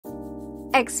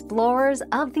Explorers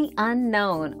of the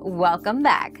unknown, welcome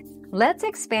back. Let's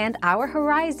expand our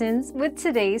horizons with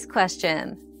today's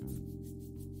question.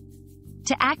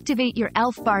 To activate your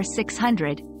Elf Bar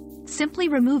 600, simply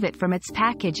remove it from its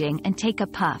packaging and take a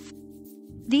puff.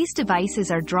 These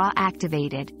devices are draw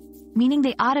activated, meaning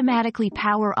they automatically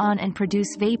power on and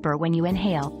produce vapor when you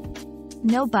inhale.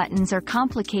 No buttons or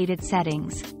complicated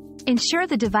settings. Ensure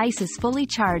the device is fully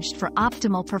charged for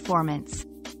optimal performance.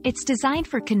 It's designed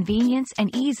for convenience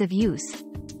and ease of use.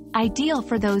 Ideal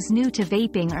for those new to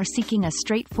vaping or seeking a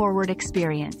straightforward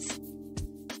experience.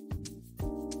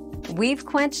 We've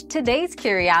quenched today's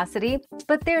curiosity,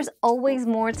 but there's always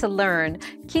more to learn.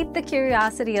 Keep the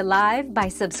curiosity alive by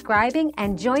subscribing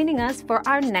and joining us for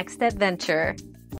our next adventure.